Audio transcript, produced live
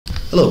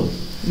Hello,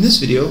 in this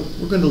video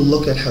we're going to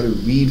look at how to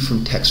read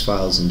from text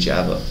files in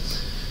Java.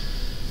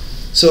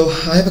 So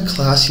I have a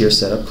class here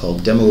set up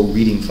called demo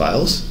reading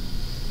files,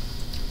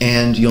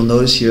 and you'll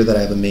notice here that I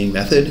have a main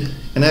method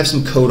and I have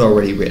some code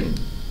already written.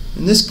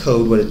 In this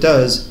code, what it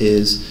does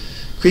is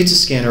creates a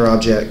scanner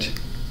object,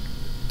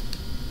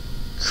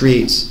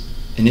 creates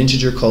an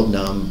integer called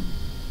num,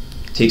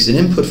 takes an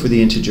input for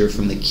the integer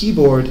from the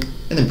keyboard,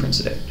 and then prints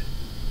it out.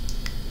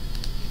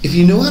 If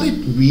you know how to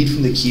read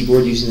from the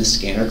keyboard using the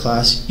scanner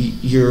class,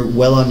 you're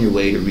well on your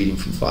way to reading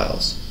from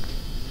files.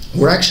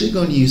 We're actually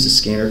going to use the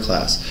scanner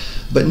class,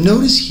 but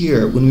notice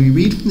here when we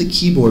read from the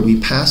keyboard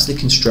we pass the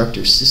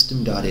constructor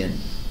system.in.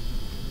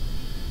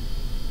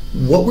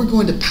 What we're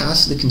going to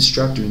pass to the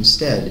constructor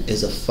instead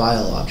is a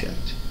file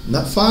object. And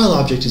that file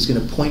object is going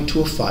to point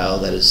to a file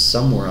that is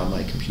somewhere on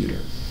my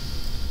computer.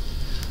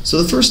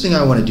 So the first thing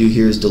I want to do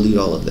here is delete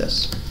all of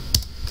this.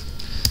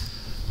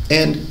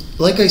 And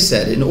like I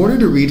said, in order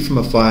to read from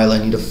a file, I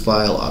need a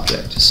file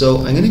object. So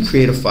I'm going to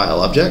create a file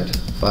object,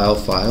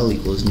 file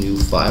equals new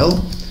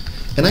file,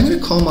 and I'm going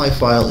to call my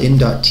file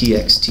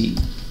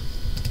in.txt.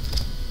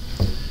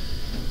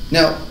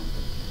 Now,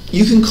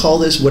 you can call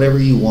this whatever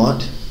you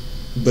want,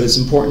 but it's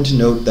important to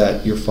note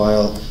that your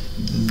file,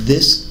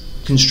 this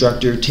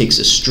constructor takes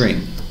a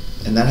string,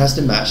 and that has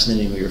to match the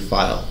name of your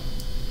file.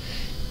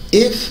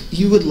 If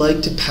you would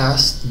like to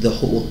pass the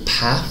whole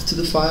path to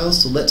the file,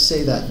 so let's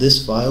say that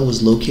this file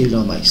was located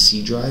on my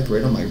C drive,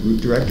 right on my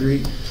root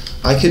directory,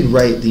 I could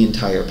write the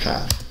entire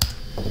path.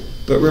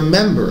 But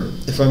remember,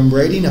 if I'm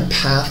writing a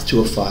path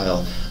to a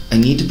file, I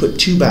need to put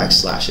 2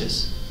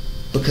 backslashes,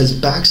 because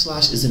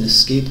backslash is an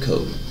escape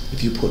code.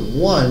 If you put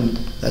 1,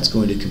 that's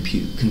going to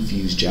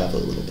confuse Java a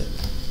little bit.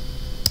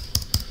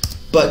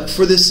 But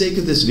for the sake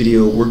of this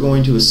video, we're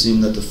going to assume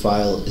that the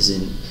file is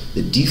in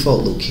the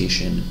default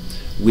location,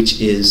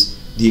 which is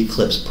the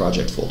Eclipse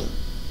project folder.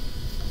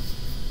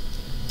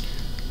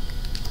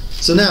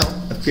 So now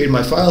I've created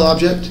my file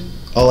object.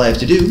 All I have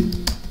to do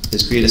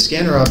is create a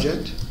scanner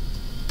object,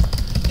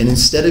 and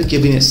instead of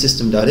giving it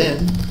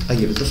system.in, I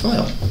give it the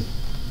file.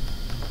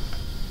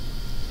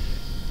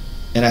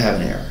 And I have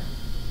an error.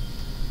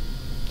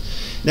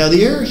 Now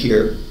the error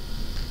here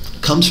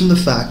comes from the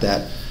fact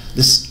that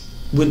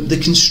when the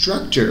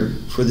constructor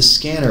for the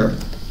scanner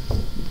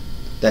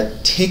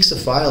that takes a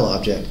file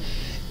object,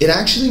 it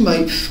actually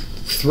might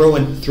throw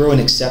an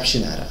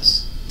exception at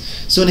us.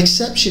 So an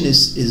exception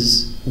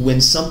is when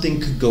something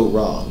could go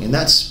wrong, and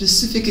that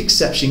specific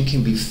exception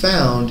can be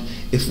found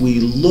if we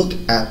look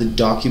at the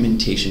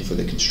documentation for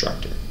the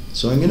constructor.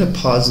 So I'm going to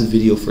pause the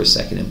video for a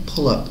second and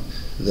pull up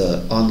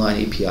the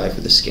online API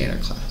for the scanner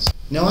class.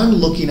 Now I'm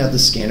looking at the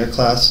scanner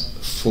class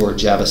for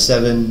Java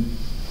 7.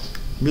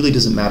 Really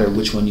doesn't matter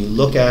which one you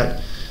look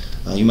at.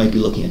 You might be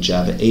looking at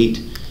Java 8.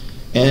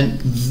 And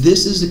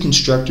this is the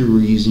constructor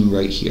we're using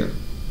right here.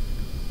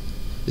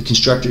 The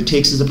constructor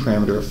takes as a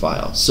parameter a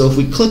file. So if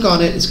we click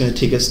on it, it's going to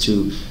take us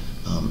to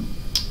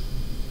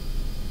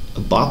a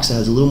box that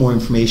has a little more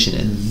information,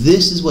 and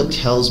this is what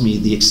tells me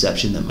the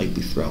exception that might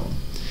be thrown.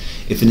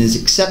 If an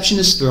exception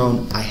is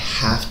thrown, I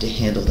have to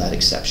handle that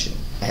exception.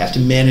 I have to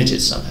manage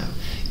it somehow.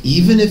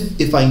 Even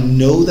if I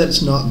know that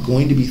it's not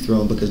going to be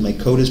thrown because my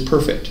code is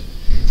perfect,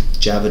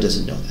 Java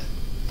doesn't know that.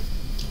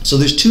 So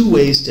there's 2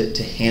 ways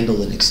to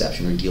handle an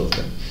exception or deal with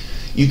them.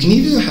 You can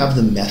either have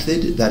the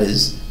method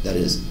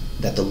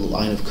that the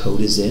line of code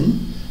is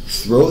in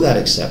throw that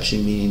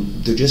exception,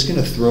 meaning they're just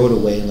going to throw it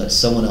away and let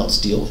someone else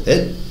deal with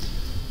it,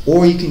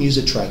 or you can use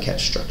a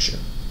try-catch structure.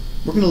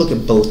 We're going to look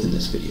at both in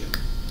this video.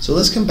 So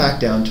let's come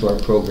back down to our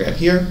program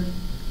here,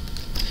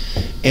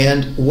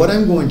 and what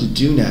I'm going to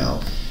do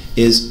now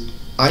is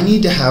I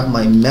need to have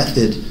my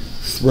method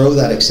throw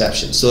that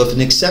exception. So if an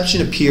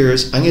exception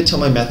appears, I'm going to tell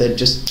my method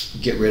just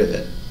get rid of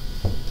it.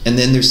 And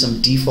then there's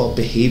some default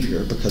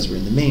behavior because we're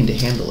in the main to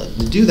handle it.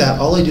 To do that,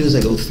 all I do is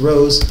I go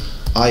throws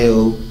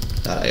io,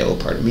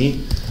 pardon me,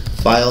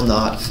 file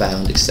not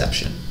found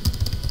exception.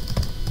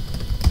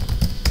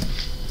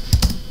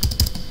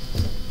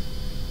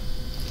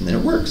 And then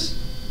it works.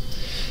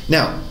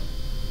 Now,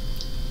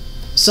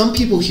 some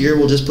people here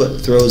will just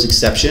put throws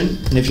exception,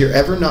 and if you're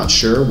ever not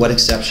sure what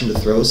exception to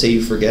throw, say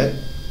you forget,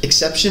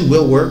 exception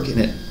will work, and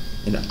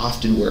it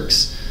often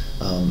works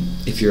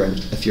if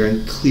you're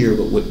unclear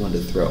about what one to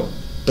throw.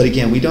 But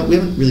again, we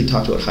haven't really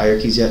talked about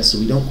hierarchies yet, so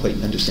we don't quite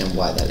understand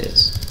why that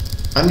is.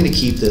 I'm going to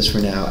keep this for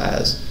now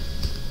as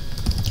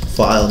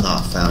file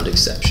not found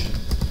exception.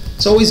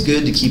 It's always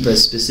good to keep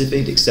as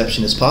specific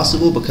exception as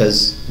possible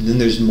because then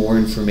there's more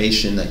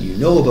information that you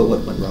know about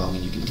what went wrong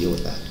and you can deal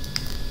with that.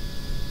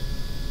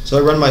 So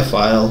I run my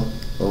file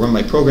or run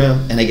my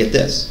program and I get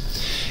this.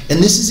 And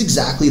this is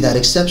exactly that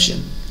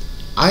exception.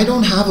 I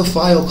don't have a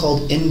file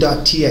called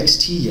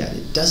in.txt yet.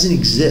 It doesn't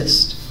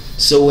exist.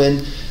 So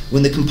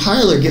when the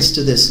compiler gets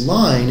to this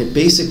line, it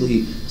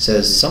basically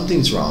says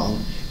something's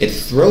wrong. It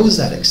throws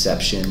that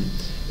exception,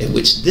 in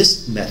which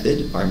this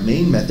method, our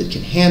main method,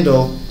 can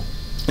handle.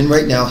 And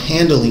right now,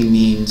 handling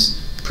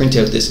means print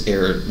out this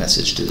error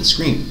message to the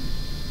screen.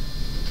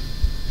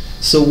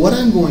 So what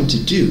I'm going to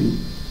do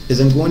is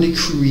I'm going to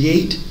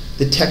create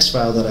the text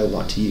file that I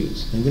want to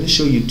use. I'm going to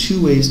show you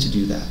two ways to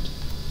do that.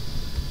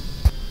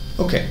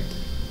 Okay,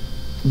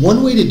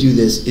 one way to do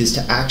this is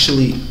to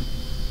actually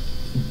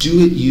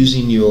do it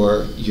using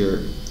your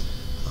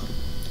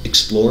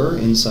Explorer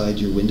inside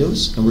your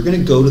Windows, and we're going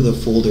to go to the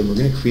folder and we're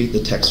going to create the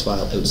text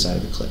file outside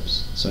of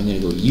Eclipse. So I'm going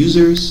to go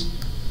Users,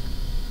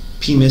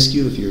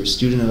 PMISCU. If you're a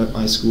student at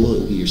my school, it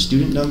will be your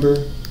student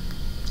number.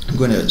 I'm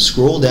going to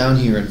scroll down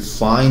here and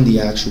find the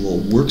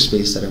actual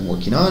workspace that I'm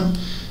working on,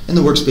 and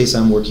the workspace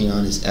I'm working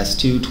on is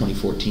S2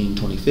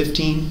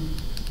 2014-2015.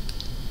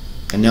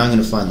 And now I'm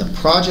going to find the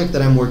project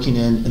that I'm working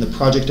in, and the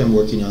project I'm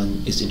working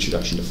on is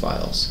Introduction to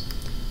Files.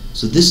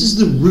 So this is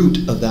the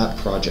root of that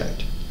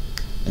project.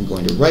 I'm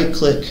going to right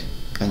click,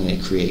 I'm going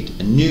to create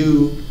a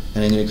new,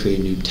 and I'm going to create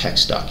a new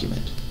text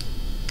document.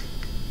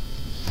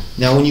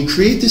 Now when you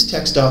create this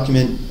text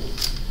document,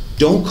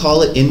 don't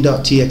call it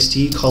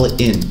in.txt, call it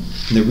in.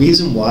 And the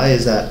reason why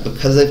is that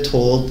because I've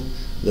told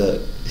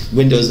the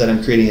Windows that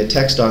I'm creating a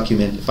text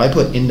document, if I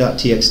put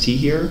in.txt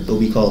here, it'll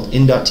be called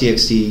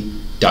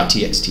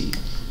in.txt.txt.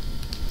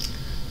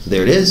 So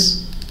there it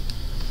is.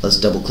 Let's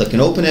double click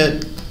and open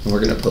it, and we're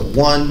going to put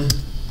 1,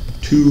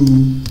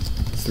 2,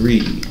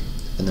 3.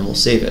 And then we'll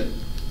save it.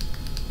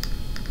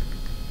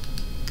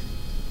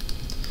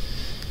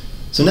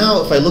 So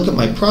now if I look at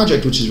my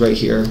project, which is right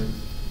here,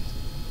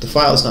 the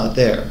file's not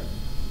there.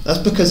 That's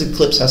because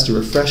Eclipse has to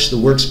refresh the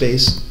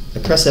workspace. I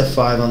press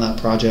F5 on that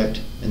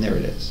project, and there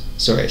it is.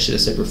 Sorry, I should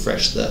have said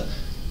refresh the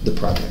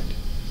project.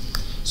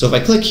 So if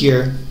I click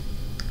here,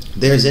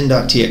 there's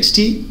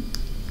in.txt,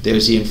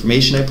 there's the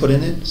information I put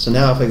in it. So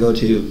now if I go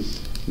to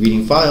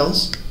reading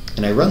files,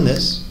 and I run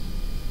this,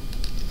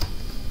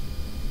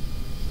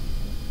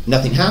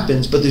 nothing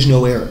happens, but there's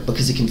no error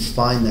because it can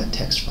find that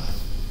text file.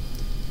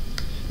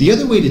 The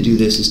other way to do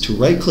this is to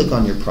right click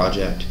on your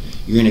project.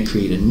 You're going to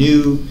create a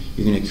new,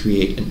 you're going to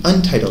create an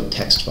untitled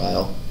text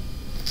file.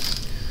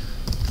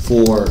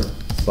 4,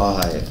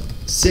 5,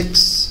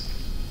 6.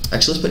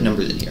 Actually, let's put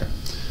numbers in here.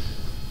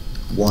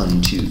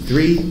 1, 2,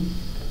 3.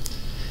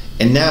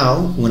 And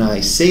now when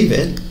I save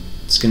it,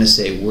 it's going to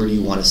say, where do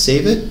you want to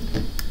save it?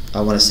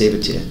 I want to save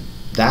it to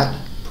that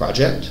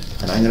project,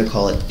 and I'm going to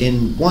call it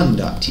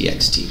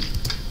in1.txt.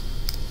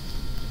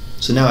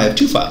 So now I have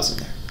two files in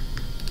there.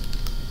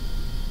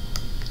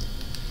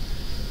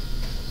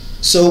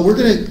 So we're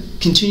going to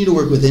continue to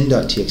work with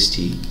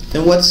in.txt.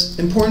 And what's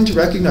important to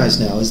recognize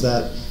now is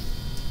that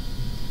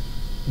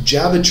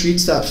Java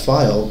treats that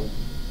file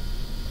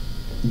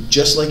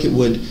just like it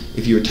would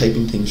if you were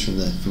typing things from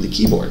the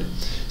keyboard.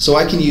 So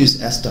I can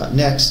use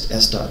s.next,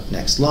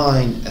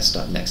 s.nextLine,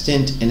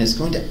 s.nextInt, and it's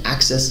going to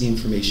access the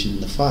information in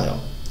the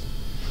file.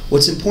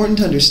 What's important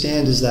to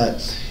understand is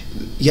that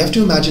you have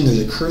to imagine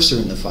there's a cursor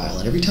in the file,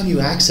 and every time you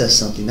access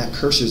something, that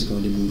cursor is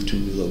going to move to a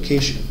new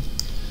location.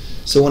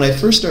 So when I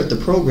first start the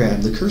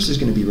program, the cursor is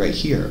going to be right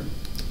here.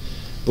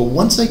 But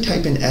once I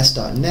type in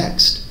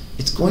s.next,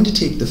 it's going to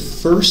take the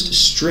first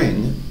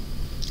string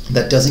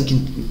that doesn't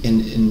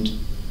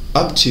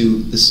up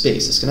to the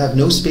space. It's going to have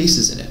no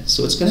spaces in it,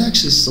 so it's going to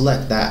actually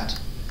select that.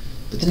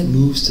 But then it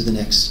moves to the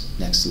next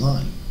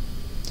line.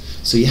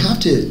 So you have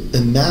to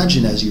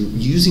imagine as you're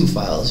using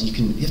files, you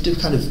have to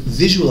kind of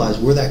visualize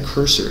where that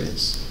cursor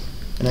is.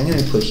 And I'm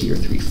going to put here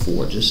 3,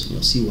 4, just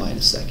you'll see why in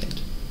a second.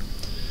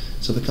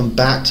 So if I come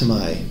back to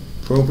my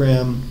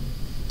program,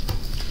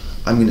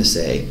 I'm going to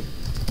say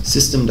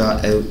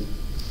system.out.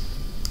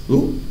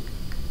 Ooh.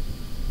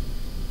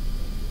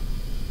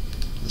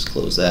 Let's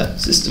close that.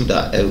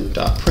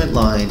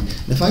 System.out.println.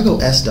 And if I go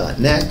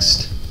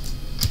s.next,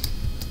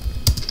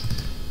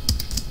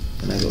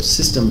 and I go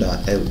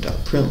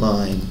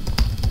system.out.println,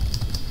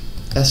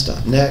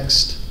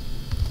 s.next,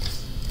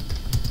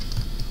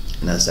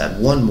 and let's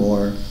add one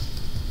more.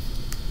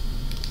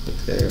 Click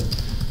there.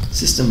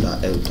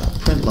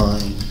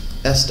 System.out.println,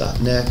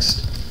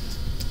 s.next.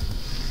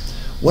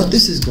 What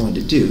this is going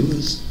to do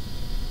is,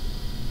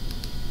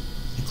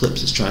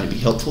 Eclipse is trying to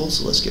be helpful,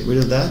 so let's get rid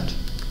of that.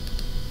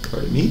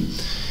 Pardon me.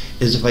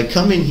 Is if I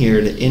come in here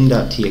to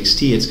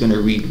in.txt, it's going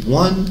to read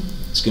 1,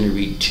 it's going to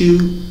read 2,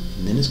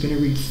 and then it's going to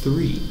read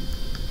 3.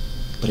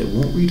 But it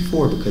won't read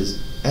 4 because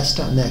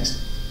s.next,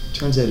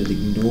 turns out it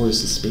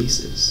ignores the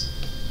spaces.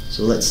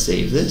 So let's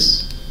save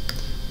this.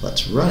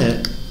 Let's run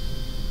it.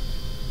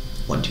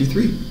 1, 2,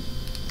 3.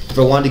 If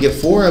I wanted to get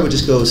 4, I would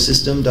just go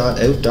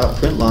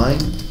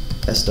system.out.println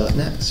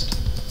s.next.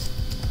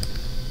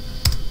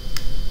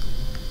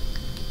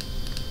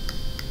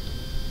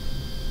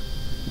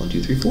 One,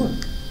 2, 3, 4.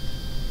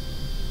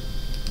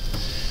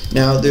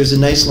 Now there's a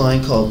nice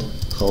line called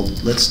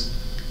let's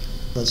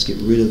get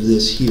rid of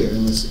this here,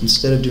 and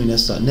instead of doing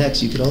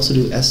s.next, you could also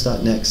do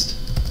s.next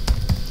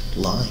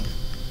line.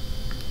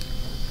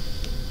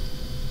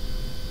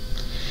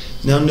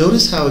 Now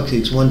notice how it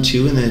takes 1,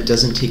 2, and then it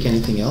doesn't take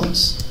anything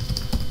else.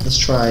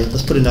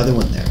 Let's put another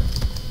one there.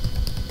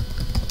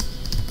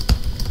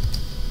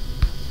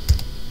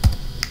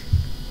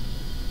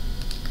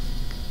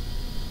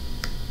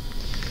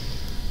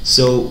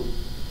 So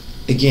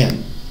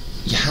again,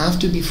 You have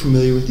to be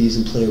familiar with these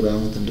and play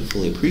around with them to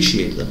fully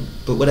appreciate them.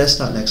 But what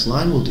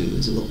s.nextLine will do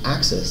is it will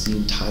access the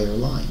entire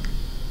line.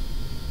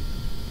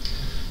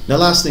 Now,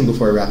 last thing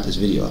before I wrap this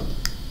video up.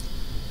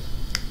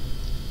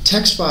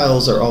 Text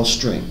files are all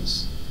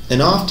strings,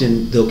 and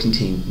often they'll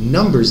contain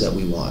numbers that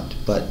we want,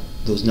 but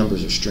those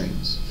numbers are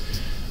strings.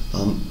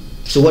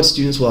 So what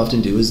students will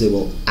often do is they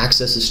will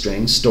access a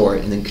string, store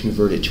it, and then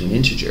convert it to an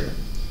integer.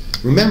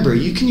 Remember,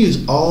 you can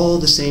use all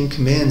the same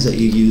commands that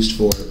you used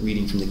for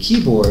reading from the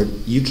keyboard.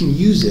 You can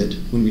use it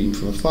when reading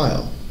from a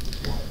file.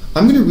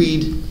 I'm going to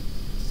read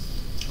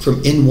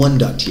from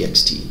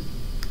in1.txt.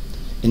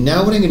 And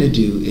now what I'm going to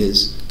do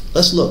is,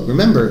 let's look.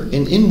 Remember,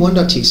 in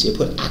in1.txt I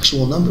put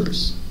actual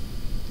numbers.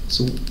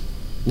 So,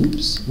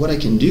 oops, what I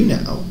can do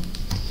now,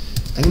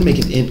 I'm going to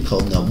make an int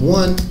called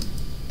num1,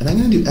 and I'm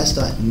going to do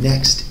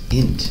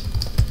s.nextInt.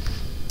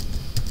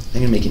 I'm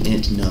going to make an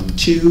int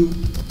num2,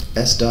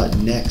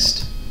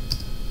 s.nextInt.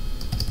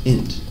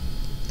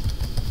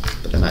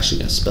 But I'm actually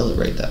going to spell it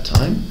right that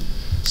time.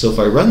 So if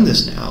I run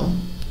this now,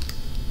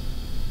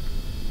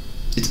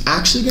 it's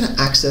actually going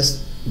to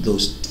access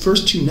those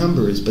first two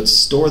numbers but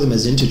store them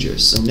as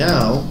integers. So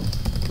now,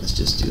 let's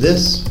just do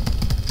this.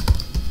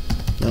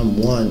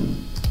 Num1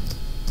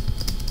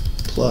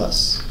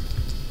 plus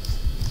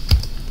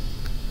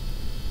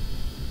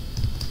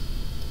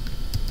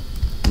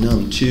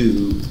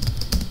num2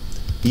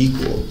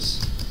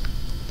 equals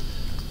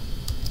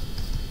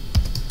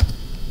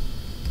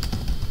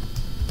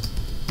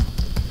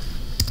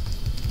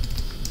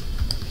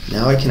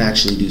now I can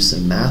actually do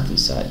some math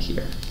inside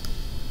here.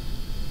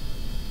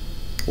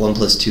 1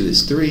 plus 2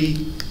 is 3.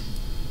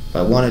 If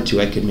I wanted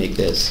to, I could make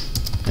this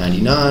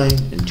 99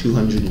 and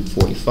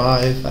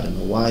 245. I don't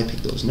know why I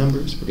picked those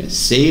numbers. We're going to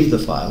save the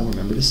file.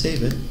 Remember to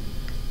save it.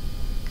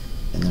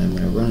 And then I'm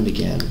going to run it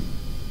again.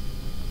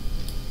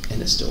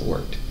 And it still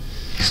worked.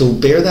 So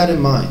bear that in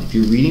mind. If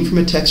you're reading from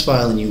a text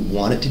file and you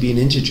want it to be an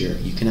integer,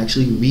 you can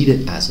actually read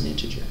it as an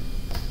integer.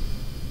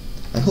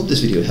 I hope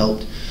this video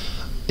helped.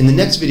 In the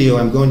next video,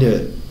 I'm going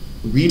to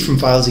read from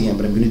files again,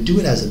 but I'm going to do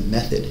it as a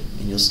method,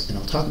 and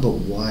I'll talk about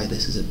why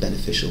this is a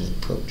beneficial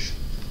approach.